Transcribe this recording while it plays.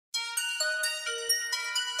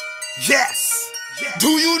Yes. Do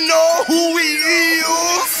you know who he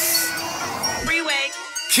is?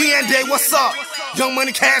 Keyendae, what's up? Young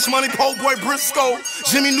Money, Cash Money, Po Boy, Brisco,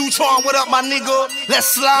 Jimi Neutron, what up, my nigga?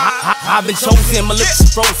 Let's slide. I've been chosen, my lips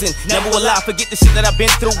is frozen. Never will I forget the shit that I've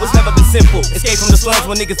been through. It's never been simple. Escape from the slums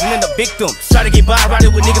when niggas end up victims. Try to get by,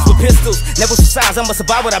 riding with niggas with pistols. Never surprised, I'ma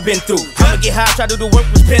survive what I've been through. I'ma get high, try to do work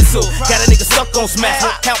with pencil. Got a nigga stuck on smash,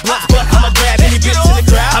 count blunts, but I'ma grab any bitch in the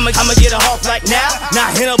crowd. I'ma get her off like now.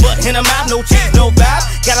 Not hit her, but hit her mouth. No cheese, no vibe.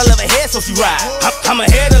 Gotta love her head, so she ride. I'm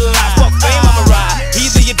ahead of the line. Fuck fame, I'ma ride.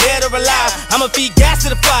 Either you're dead or alive. I'ma feed gas to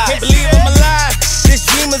the fire. Can't believe I'm alive. This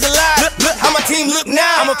dream is alive. Look how my team look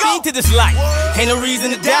now. I'm a fiend to this life. Ain't no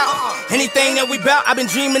reason to doubt. Anything that we bout, I've been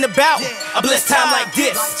dreaming about. A blessed time like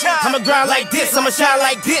this. I'ma grind like this. I'ma shine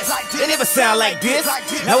like this. They never sound like this.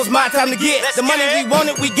 That was my time to get the money we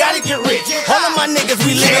wanted. We gotta get rich. All of my niggas,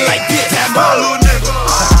 we living like this. That's my little nigga.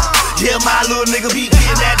 Yeah, my little nigga be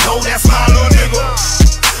getting that dough. That's my little nigga.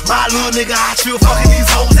 My little nigga, I chill fucking these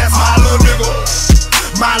hoes. That's my little nigga.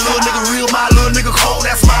 My little nigga real, my little nigga cold.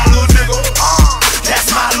 That's my little nigga.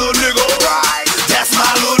 That's my little nigga. That's my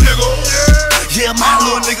little nigga. Yeah, my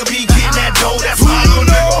little nigga be getting that dough. That's my little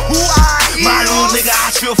nigga. My little nigga,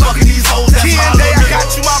 I chill fucking these hoes. That's my little nigga. I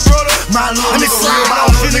got you, my brother. My little nigga real, my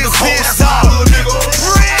little nigga cold. That's my little nigga.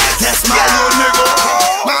 That's my little nigga.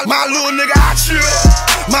 My little nigga, I chill.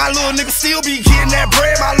 My little nigga still be getting that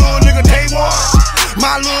bread. My little nigga day one.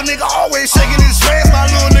 My little nigga always shaking his dress. My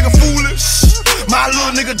little nigga foolish. My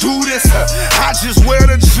little nigga do this. I just wear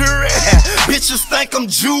the jury. Bitches think I'm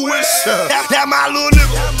Jewish. That my little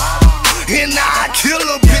nigga. And I kill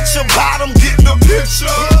a bitch about him, get the picture.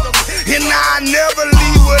 And I never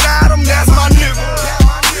leave without him. That's my nigga.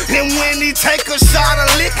 And when he take a shot of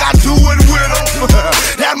lick, I do it with him.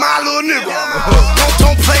 That my little nigga.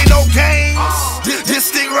 Don't play no games. This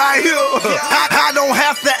stick right here. I don't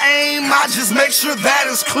have to aim. I just make sure that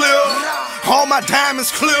is clear. All my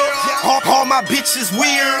diamonds clear. All my bitches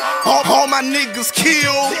weird. All my niggas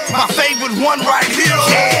kill. My favorite one right here.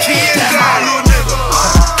 Keyendae. That's my little nigga.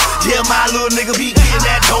 Yeah, my little nigga be getting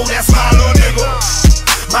that dough. That's my little nigga.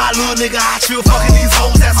 My little nigga, I chill fucking these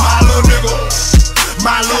hoes. That's my little nigga.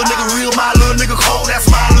 My little nigga real, my little nigga cold. That's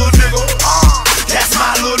my little nigga. That's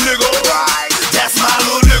my little nigga. That's my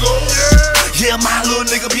little nigga. Yeah, my little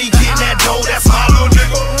nigga be getting that dough. That's my little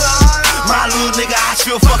nigga. My little nigga, I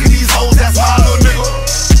chill fucking these hoes. That's my little nigga.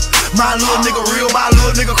 My little nigga real, my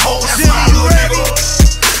little nigga cold. That's my little nigga.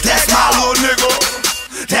 That's my little nigga.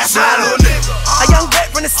 That's my little nigga. A young vet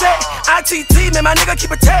from the set, ITT, man, my nigga keep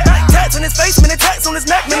a tat. Tats on his face, man, and tats on his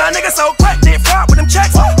neck. Man, my nigga so crack, did fraud with them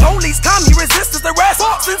checks. Police come, he resisted the rest.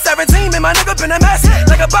 Since 17, man, my nigga been a mess.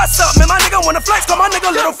 Like a bus up, man, my nigga wanna flex. Cause my nigga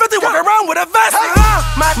little 50 walk around with a vest.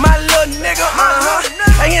 My little nigga,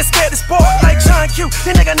 I ain't scared to sport like John Q.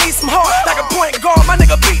 This nigga need some heart, like a point guard. My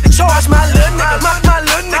nigga beat the charge. My little nigga, my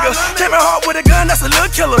little nigga, came hard with a gun, that's a little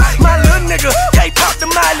killer. My little nigga, can't pop the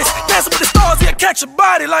mileage. Dancing with the stars, he'll catch a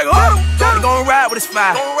body like, oh. He gon' ride with his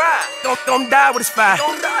fire. Gon' die with his fire.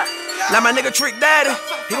 Now my nigga Trick Daddy,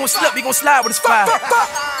 he gon' slip, he gon' slide with his fire.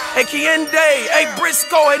 Hey Keyendae, hey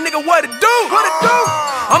Brisco, hey nigga, what it do? What it do?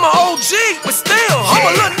 I'm an OG, but still, I'm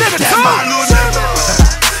a little nigga too. My little nigga.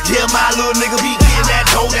 Yeah, my little nigga be getting that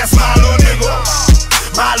dough. That's my little nigga.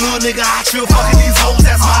 My little nigga, I chill fucking